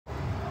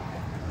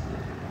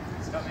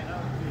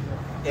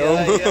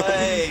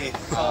Yay!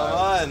 Come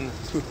on!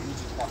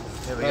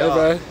 Here we go.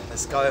 Bro.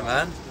 Let's go,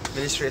 man.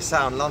 Ministry of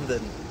Sound,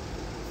 London.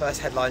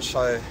 First headline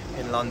show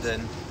in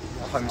London,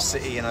 a home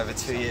city in over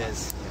 2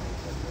 years.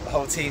 The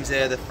whole team's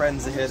here, the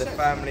friends are here, the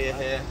family are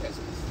here.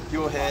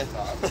 You're here.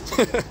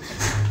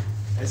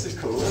 This is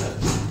cool, isn't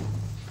it?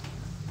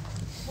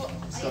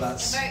 It's got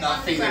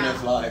that feeling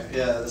of like,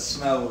 yeah, the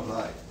smell of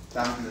like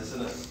dampness,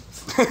 isn't it?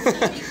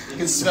 You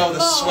can smell the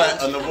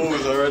sweat on the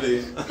walls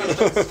already.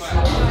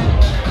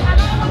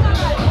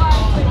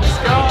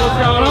 What's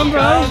going on,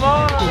 bro?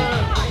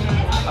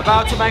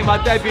 About to make my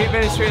debut at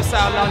Ministry of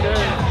Sound London.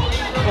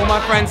 All my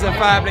friends and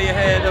family are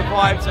here, the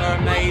vibes are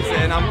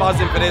amazing. I'm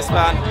buzzing for this,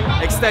 man.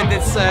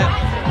 Extended set.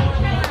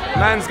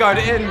 Man's got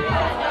it in.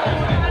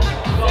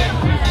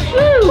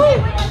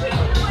 Woo!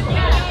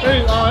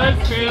 Hey, oh,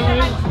 that's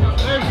feeling.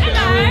 That's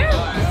feeling.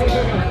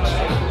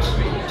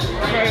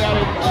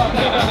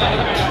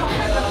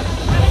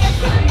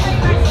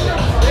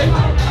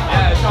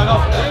 Yeah, it's going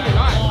off. Really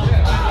nice.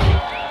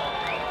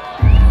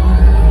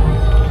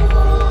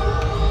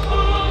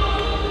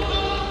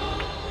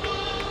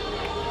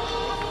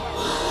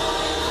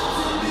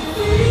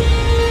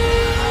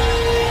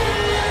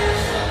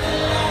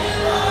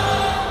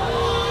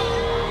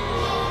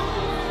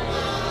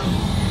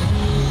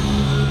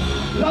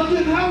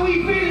 London, how are we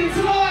feeling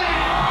tonight?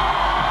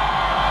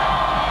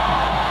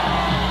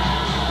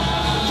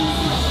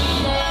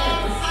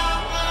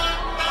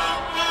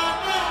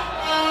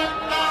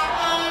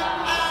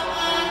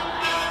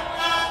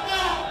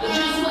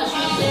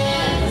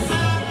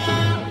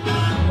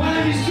 My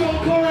name is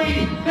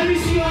Corry. Let me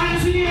see your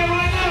hands in the air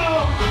right now.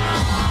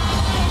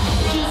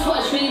 Just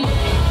watch me.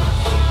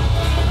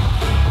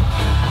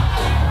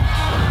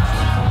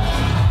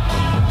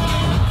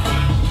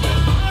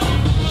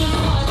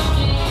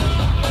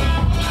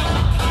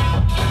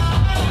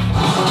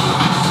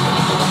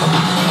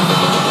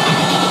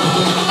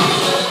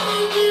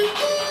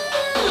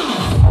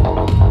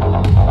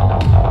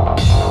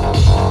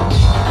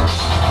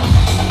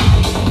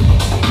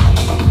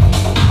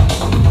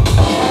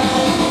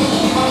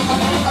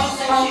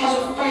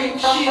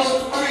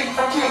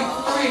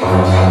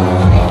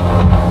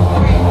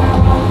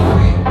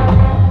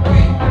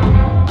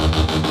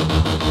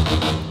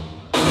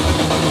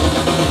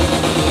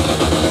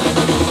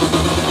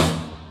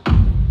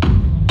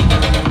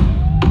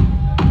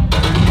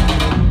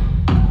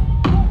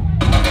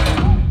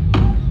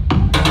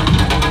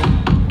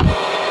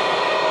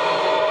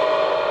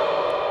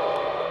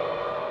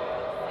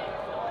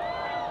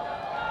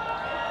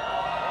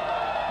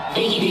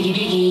 Biggie, biggie,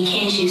 biggie,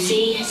 can't you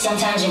see?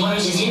 Sometimes your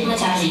words just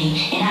hypnotize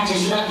me, and I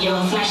just love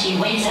your flashy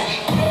ways.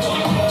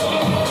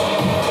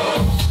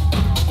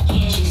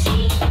 Can't you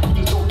see?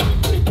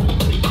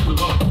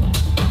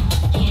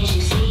 Can't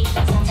you see?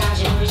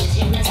 Sometimes your words just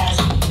hypnotize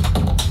me.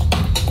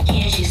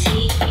 Can't you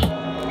see?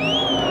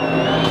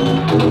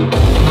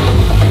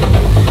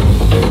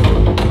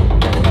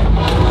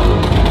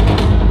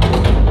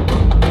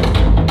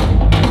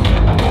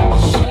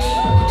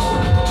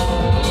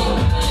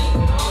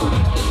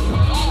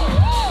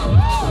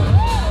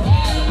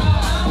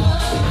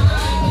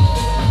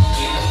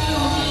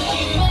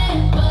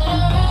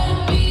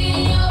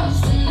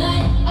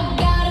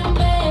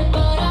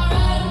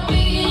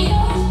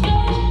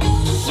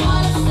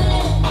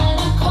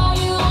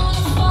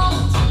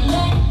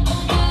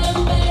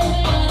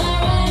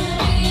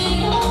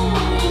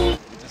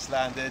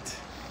 Landed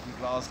in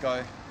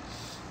Glasgow.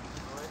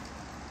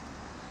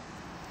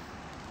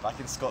 Back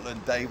in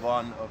Scotland, day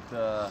one of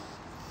the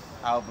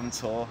album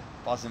tour.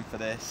 Buzzing for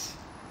this.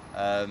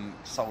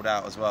 Sold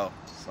out as well.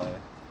 So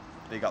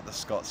big up the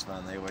Scots,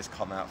 man. They always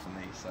come out for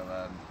me. So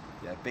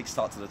yeah, big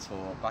start to the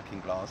tour. Back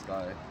in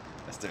Glasgow.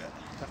 Let's do it.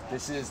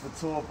 This is the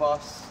tour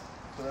bus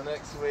for the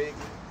next week.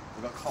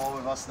 We've got Cole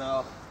with us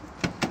now.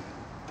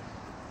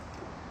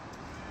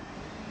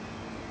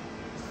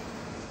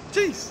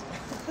 Jeez.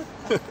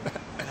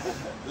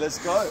 Let's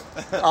go.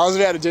 I was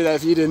about to do that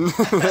if you didn't.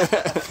 This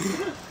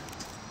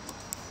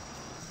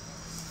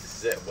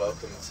is it.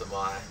 Welcome to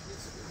my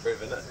crib,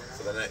 innit?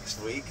 For the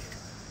next week.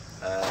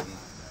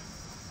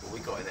 What we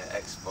got in it?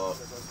 Xbox.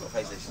 We've got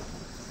PlayStation.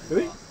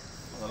 Really?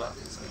 We've got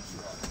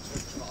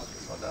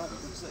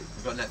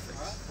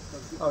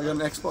Netflix. Oh, you got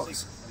an Xbox?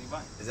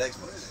 Is it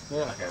Xbox?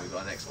 Yeah. Okay, we've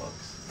got an Xbox.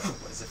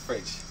 It's a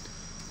fridge.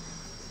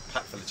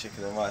 Packed full of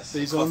chicken and rice.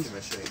 These Coffee ones?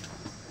 machine.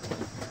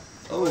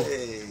 Oh,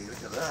 hey,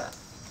 look at that.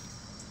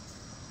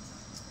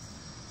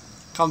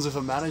 Comes with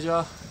a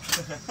manager.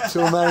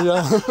 Tour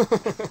manager.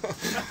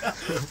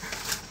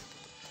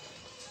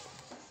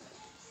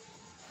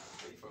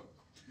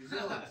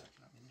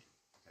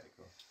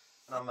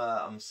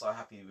 I'm so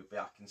happy to be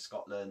back in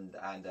Scotland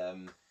and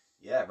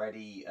yeah,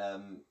 ready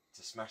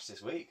to smash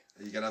this week.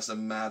 Are you gonna have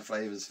some mad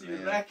flavours for me?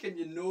 You reckon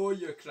you know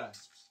your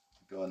crisps?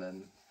 Go on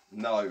then.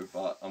 No,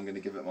 but I'm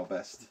gonna give it my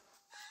best.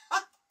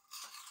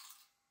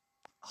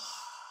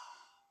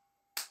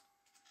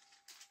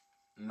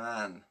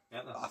 Man,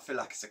 I feel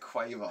like it's a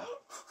quaver.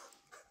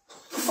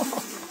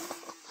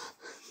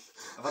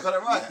 Have I got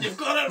it right? You've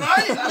got it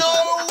right!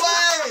 No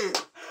way!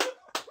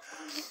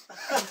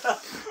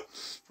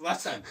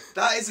 Listen.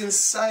 That is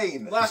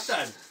insane.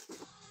 Listen.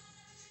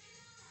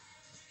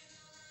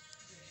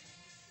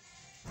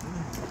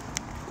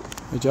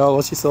 Hey Joel,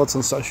 what's your thoughts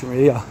on social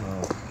media? I'm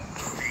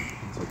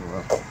talking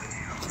about the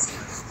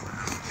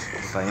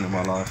bane of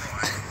my life.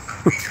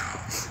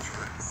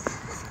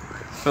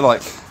 I feel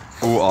like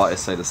all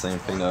artists say the same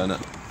thing, though,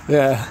 innit?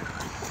 Yeah.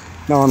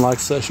 No one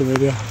likes social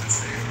media.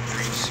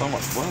 So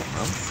much work,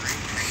 man.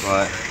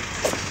 Like,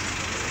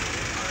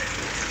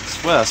 I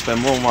swear I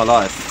spend more of my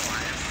life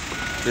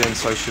doing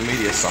social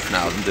media stuff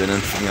now than doing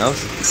anything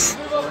else.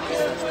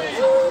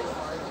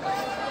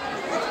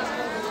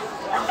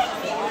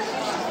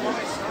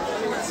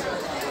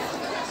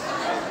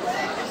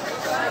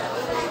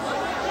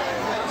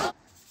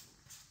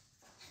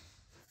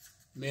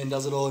 Man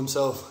does it all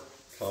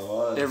himself. Come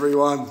on.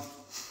 Everyone.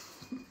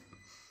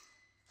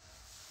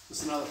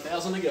 Just another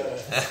 1,000 to go.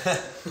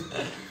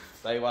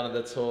 Day one of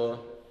the tour.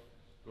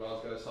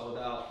 Glasgow sold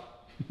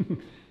out.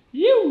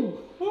 You!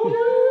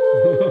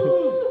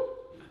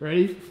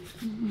 Ready?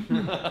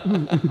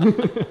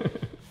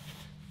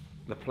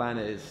 The plan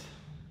is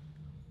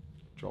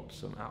drop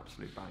some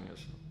absolute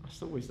bangers.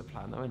 That's always the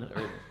plan, though, isn't it?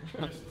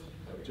 Really?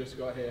 Just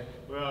got here.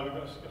 Well, we've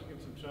got to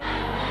get some change.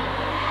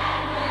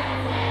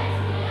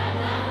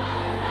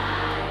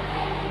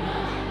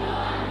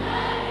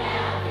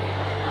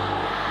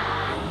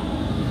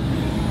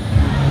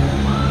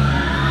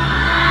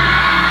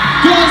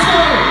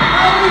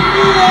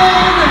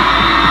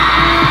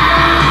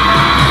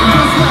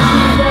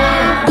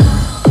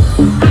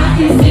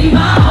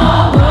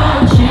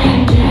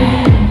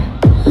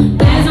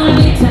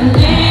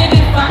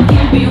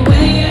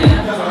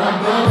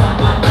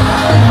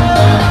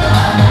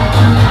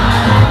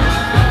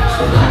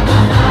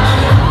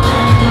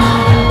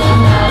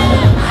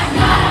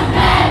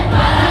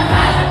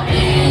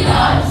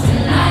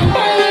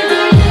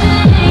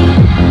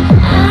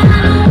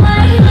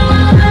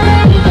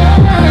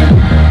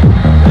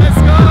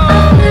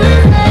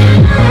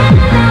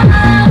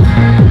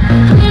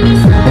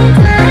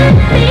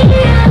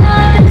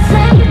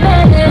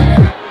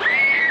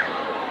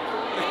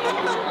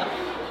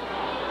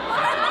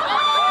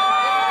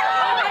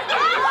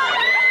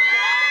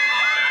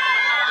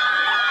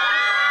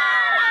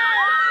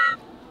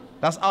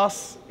 That's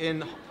us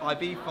in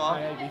Ibiza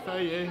Ibiza,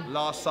 yeah.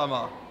 last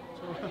summer.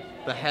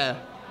 The hair.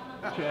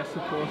 Yes,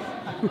 of course.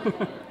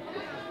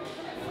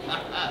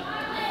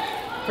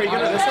 Pretty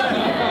good at this, isn't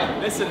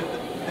it? Listen,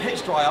 if the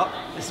hits dry up,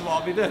 this is what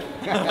I'll be doing.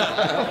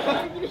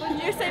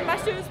 Will you say my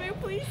shoes me,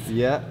 please?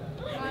 Yeah.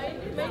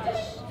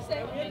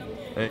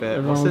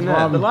 Everyone's What's in there?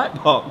 warm. The light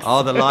box.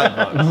 Oh, the light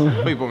box. I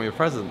thought you brought me a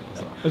present.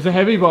 It's a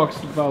heavy box,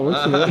 by the looks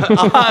of it.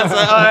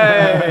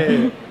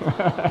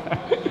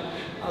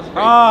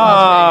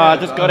 I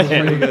just got it.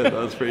 That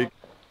was pretty good.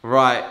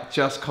 Right,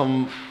 just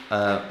come,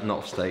 not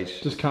off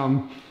stage. Just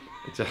come.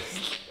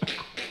 Just.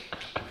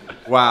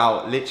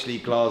 Wow, literally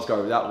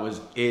Glasgow, that was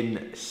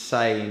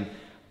insane.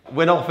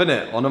 Went off,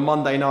 innit, on a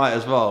Monday night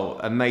as well.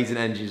 Amazing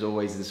energies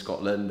always in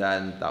Scotland,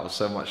 and that was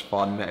so much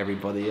fun. Met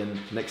everybody, and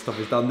next stop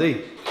is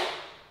Dundee.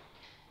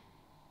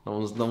 No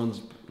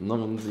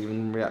one's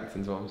even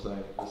reacting to what I'm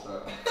saying.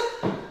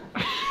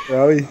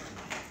 Where are we?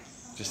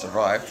 Just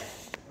arrived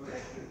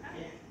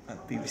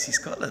at BBC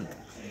Scotland.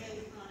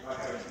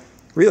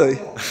 Really?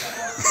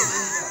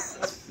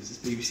 Is this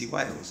BBC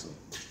Wales?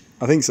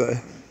 I think so.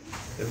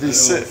 It'd be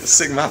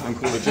sick map on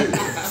Call of Duty.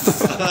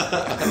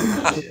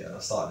 Yeah, I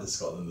started in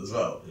Scotland as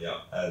well.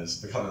 Yeah. And it's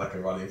becoming like a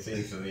running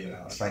theme for me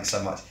now. Thanks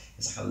so much.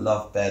 It's like I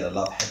love bed, I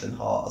love head and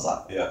heart. I was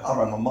like, yeah. I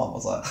rang my mum, I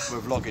was like, we're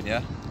vlogging,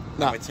 yeah?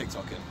 No. We're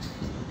TikToking.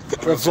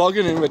 We're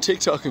vlogging and we're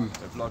TikToking.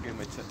 We're vlogging,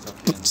 we're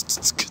TikToking.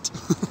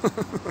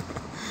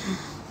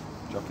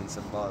 Dropping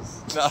some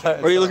buzz. No,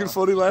 What are you looking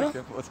forward to later?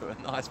 Looking forward to a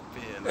nice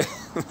beer.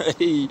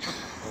 Hey,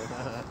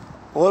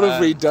 what have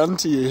we done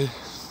to you?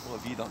 What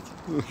have you done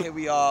to me? Here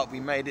we are, we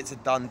made it to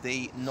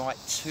Dundee, night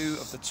 2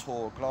 of the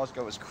tour.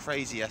 Glasgow was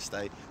crazy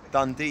yesterday.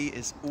 Dundee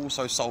is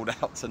also sold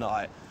out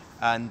tonight.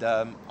 And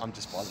I'm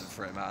just buzzing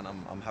for it, man.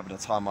 I'm having a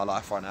time of my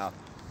life right now.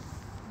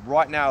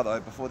 Right now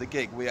though, before the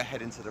gig, we are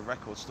heading to the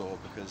record store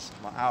because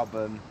my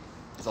album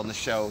is on the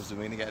shelves and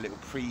we're gonna get a little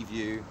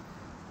preview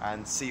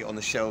and see it on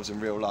the shelves in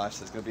real life.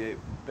 So it's gonna be a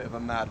bit of a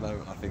mad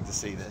moment, I think, to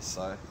see this.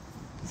 So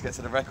let's get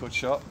to the record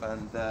shop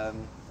and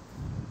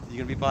you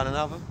gonna be buying an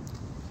album?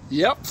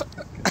 Yep.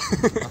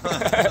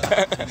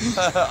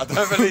 I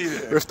don't believe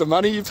it. With the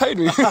money you paid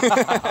me. So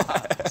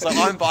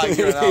I'm buying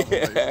you an album.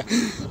 Yeah.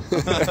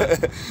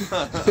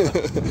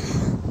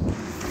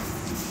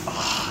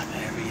 Ah,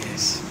 there he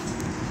is.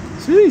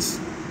 Jeez.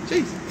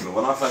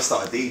 When I first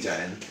started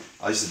DJing,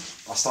 I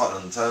started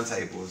on the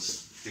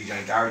turntables,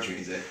 DJing garage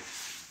music.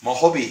 My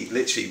hobby,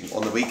 literally,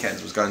 on the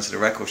weekends was going to the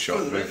record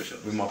shop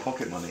with my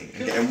pocket money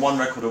and getting one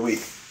record a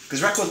week.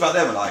 Because records back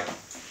then were like,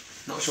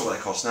 not sure what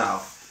they cost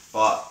now,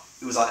 but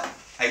it was like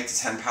 £8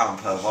 to £10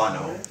 per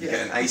vinyl. You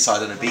get an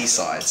A-side and a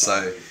B-side,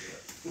 so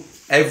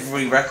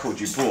every record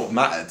you bought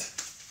mattered.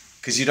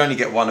 Because you'd only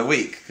get one a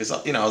week. Because,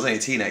 you know, I was only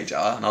a teenager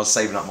and I was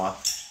saving up my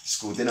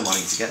school dinner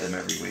money to get them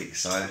every week.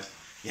 So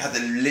You had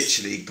to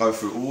literally go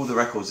through all the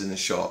records in the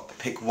shop,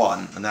 pick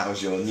one, and that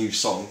was your new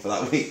song for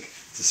that week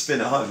to spin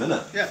at home, isn't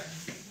it? Yeah.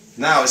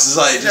 Now it's just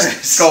like,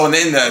 just go on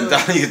in there and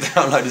you can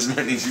download as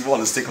many as you want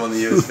and stick them on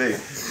the USB.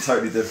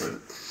 Totally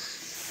different.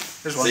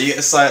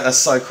 So that's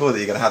so cool that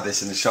you're going to have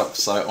this in the shop.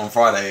 So on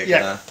Friday, you're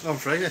gonna, on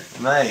Friday.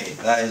 Mate,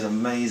 that is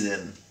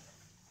amazing.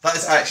 That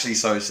is actually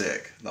so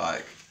sick.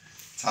 Like,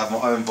 to have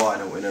my own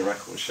vinyl in a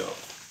record shop.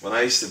 When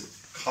I used to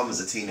come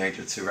as a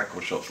teenager to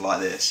record shops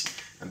like this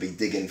and be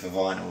digging for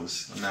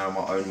vinyls, and now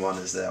my own one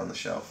is there on the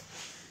shelf.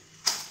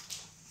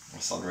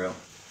 That's unreal.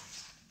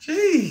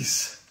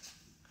 Jeez.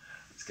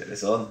 Let's get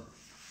this on.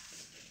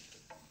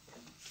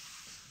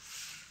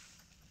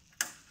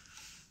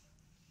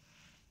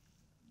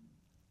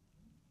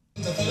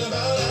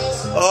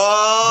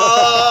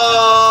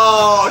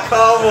 Oh,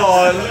 come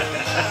on!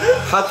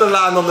 Had to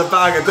land on the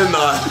banger, didn't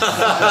I?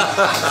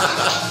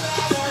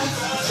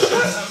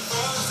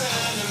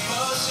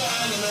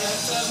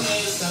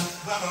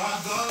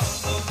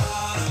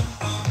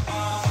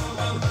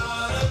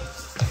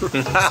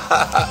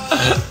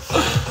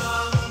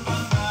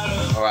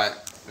 Alright,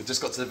 we've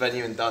just got to the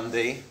venue in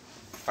Dundee,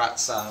 Fat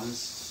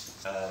Sam's.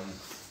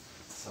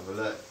 Let's have a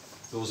look.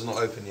 Doors are not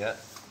open yet.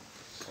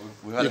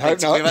 We've had,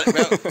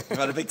 we've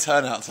had a big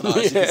turnout tonight,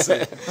 as you can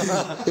see.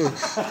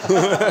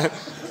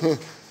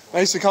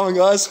 Thanks for coming,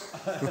 guys.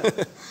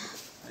 Hey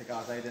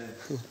guys, how you doing?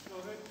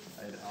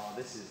 Oh,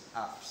 this is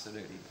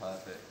absolutely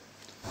perfect.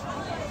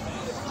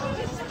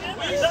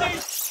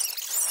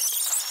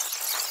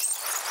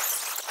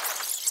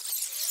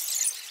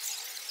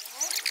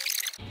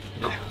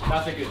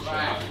 That's a good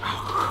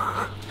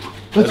shot.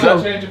 Let's go.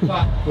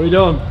 What are you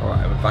doing?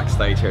 Alright, we're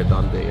backstage here at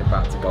Dundee,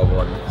 about to go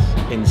on.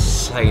 It's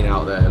insane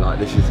out there, like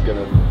this is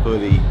gonna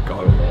fully go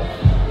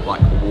off,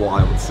 like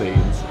wild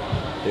scenes.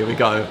 Here we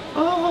go.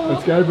 Oh.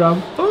 Let's go, bro.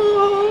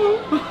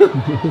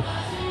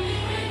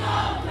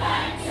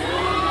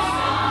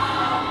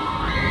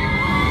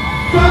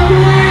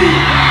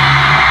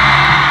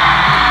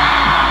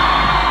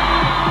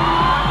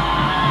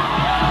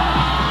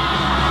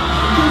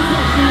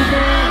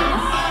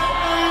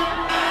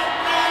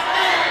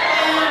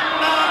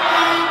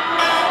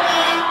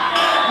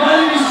 My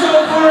name is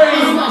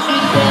Corry.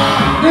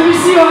 Let me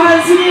see your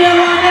hands in the air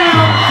right now.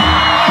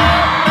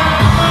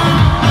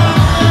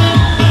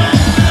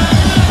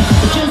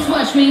 Just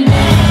watch me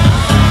dance.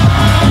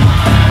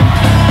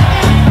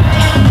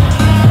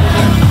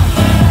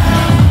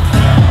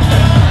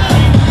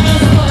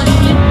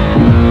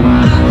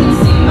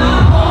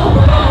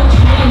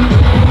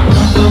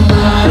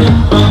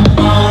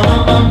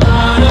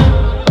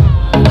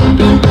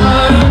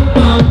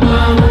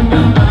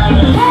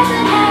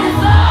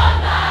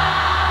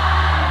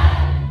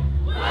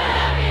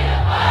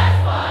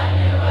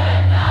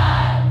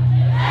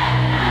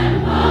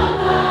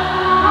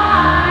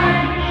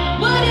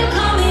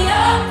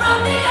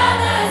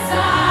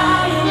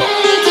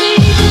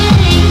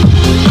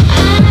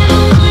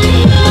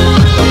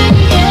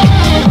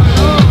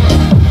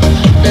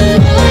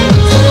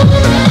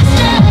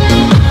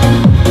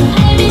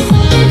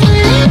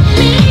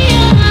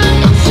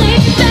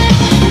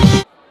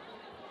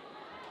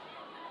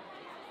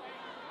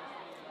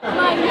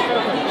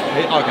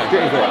 Okay,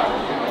 get into it.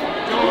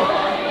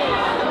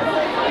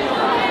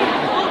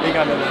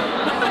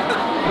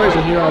 Where's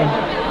the hero?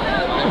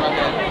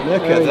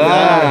 Look at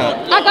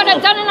that. I got it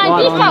done in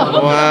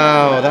Ibiza.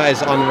 Wow, that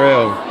is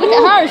unreal. Look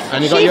at hers.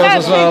 And you got yours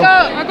as well?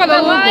 I got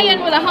a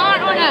lion with a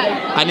heart on it.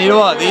 And you know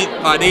what?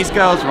 These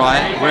girls,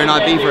 right, were in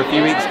Ibiza a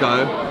few weeks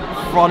ago.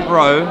 Front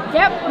row.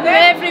 Yep,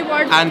 every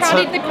word And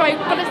carried the crowd.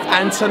 But it's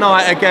And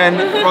tonight again,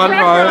 front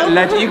row.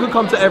 You can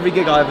come to every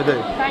gig I ever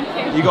do. Thank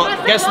you. You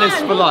got guest list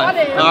for life.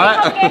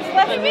 Alright?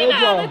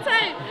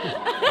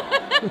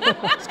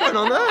 What's going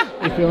on there?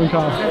 You feeling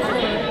calm?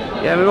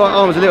 Yeah, my right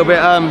arm was a little bit,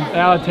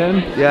 Out of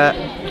 10? yeah,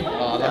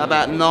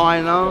 about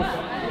 9 now. I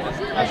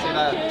see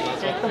that.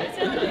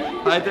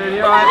 How you doing?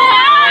 You alright?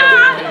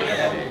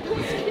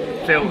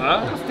 Filter.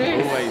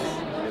 Always.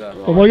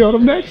 Oh my god,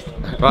 I'm next.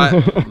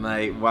 Right,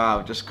 mate,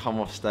 wow, just come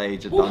off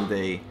stage at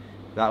Dundee.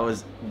 That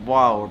was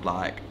wild,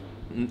 like,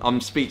 I'm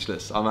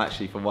speechless. I'm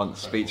actually, for once,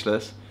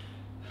 speechless.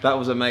 That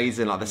was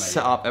amazing, like the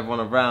setup,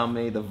 everyone around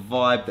me, the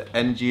vibe, the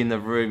energy in the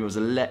room, it was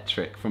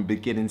electric from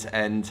beginning to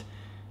end.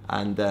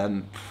 And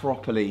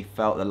properly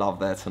felt the love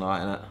there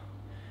tonight, innit?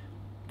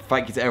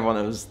 Thank you to everyone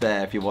that was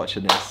there if you're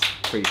watching this.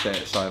 Appreciate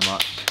it so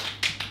much.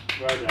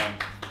 Well done.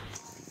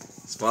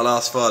 It's my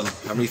last fun.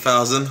 How many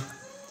thousand?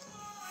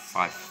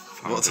 5.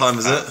 What time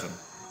is it?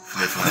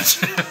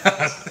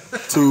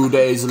 2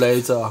 days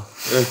later.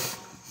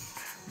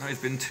 No,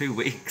 it's been 2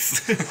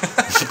 weeks.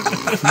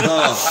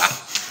 Oh,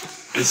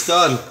 it's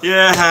done.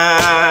 Yeah.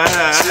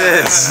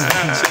 Cheers.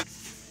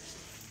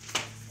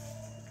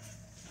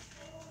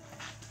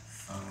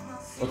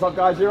 What's up,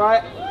 guys? You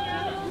alright?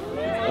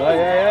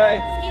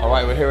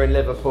 Alright, we're here in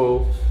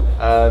Liverpool.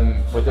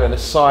 We're doing a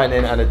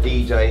sign-in and a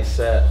DJ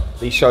set.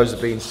 These shows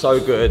have been so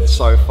good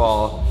so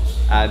far.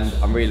 and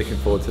I'm really looking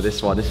forward to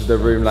this one. This is the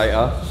room later.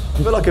 I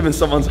feel like I'm in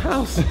someone's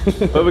house,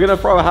 but we're gonna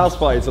throw a house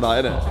party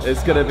tonight, isn't it?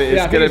 It's gonna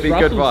be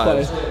good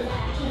vibes.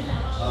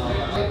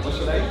 What's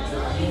your name?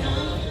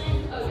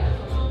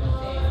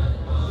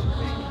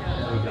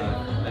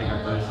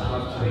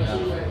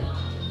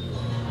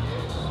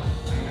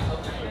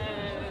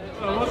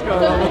 What's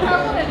going on?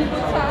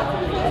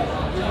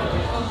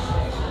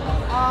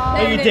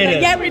 No, you did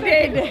it. Yeah, we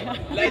did.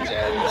 Legend.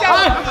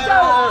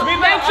 We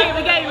mentioned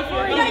it again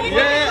before.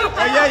 Yeah.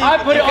 I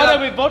put it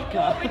on with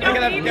vodka. We're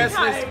gonna have guest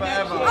list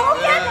forever. Oh,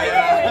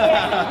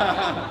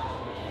 yeah.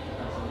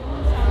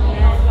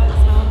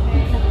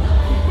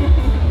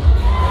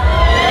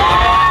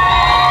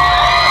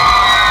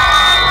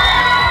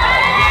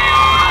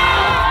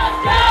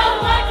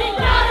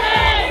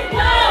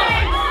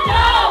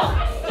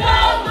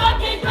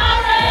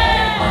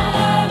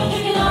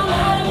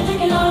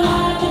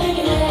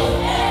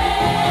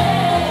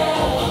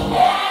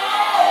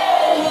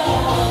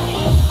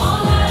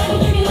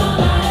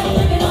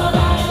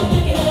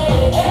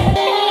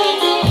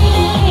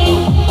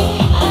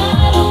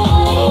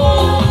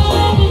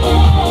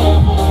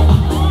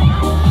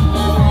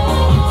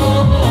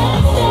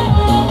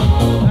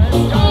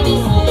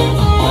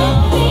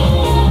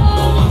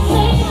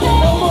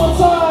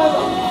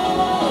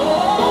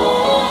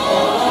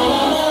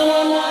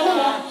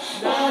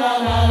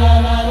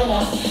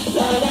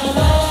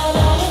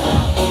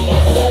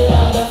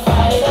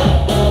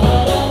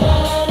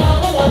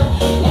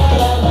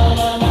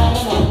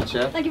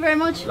 Thank you very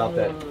much. Loved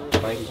it.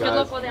 Thank you, Good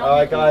luck guys. with it.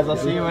 Alright, guys, I'll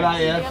see you when I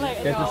hear.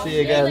 Good to see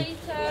you again.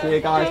 See you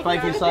guys.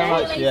 Thank you so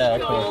much. Yeah,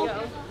 cool.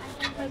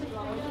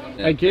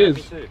 Hey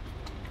kids,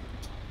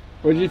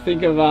 what did you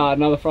think of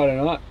Another Friday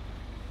Night?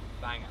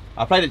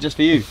 I played it just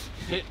for you.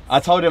 I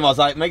told him, I was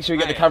like, make sure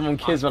you get the camera on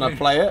kids when I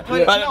play it.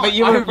 But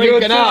you were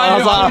freaking out. I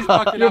was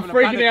like, You're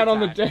freaking out on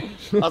the deck.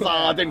 I was like,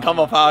 I didn't come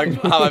off how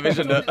I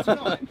visioned it.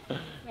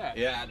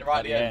 Yeah, right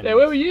at the end. Yeah,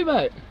 where were you,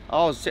 mate?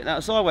 I was sitting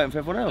outside waiting for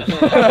everyone else.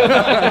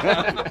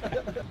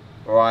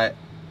 Alright,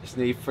 it's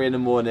nearly 3 in the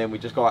morning. We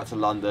just got back to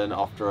London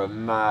after a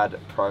mad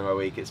promo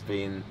week. It's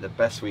been the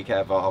best week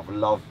ever. I've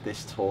loved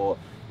this tour,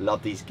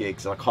 loved these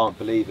gigs. I can't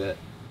believe it.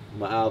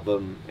 My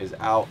album is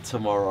out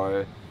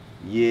tomorrow.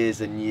 Years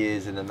and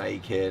years in the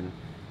making.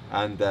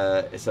 And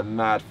it's a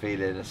mad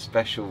feeling, a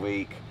special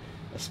week,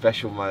 a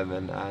special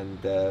moment.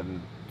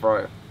 And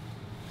bro,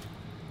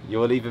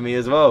 you're leaving me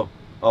as well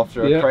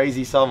after a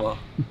crazy summer.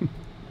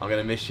 I'm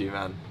gonna miss you,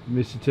 man.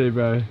 Miss you too,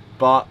 bro.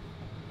 But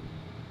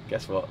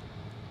guess what?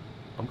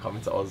 I'm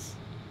coming to Oz.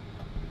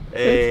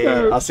 Hey,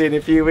 I'll see you in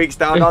a few weeks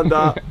down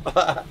under.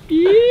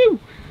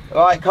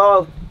 Alright,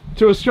 Carl.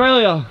 To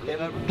Australia.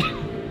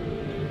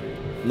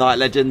 Night,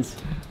 legends.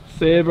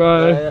 See you,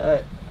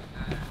 bro.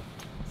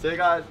 See you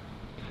guys.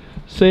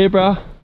 See you, bro.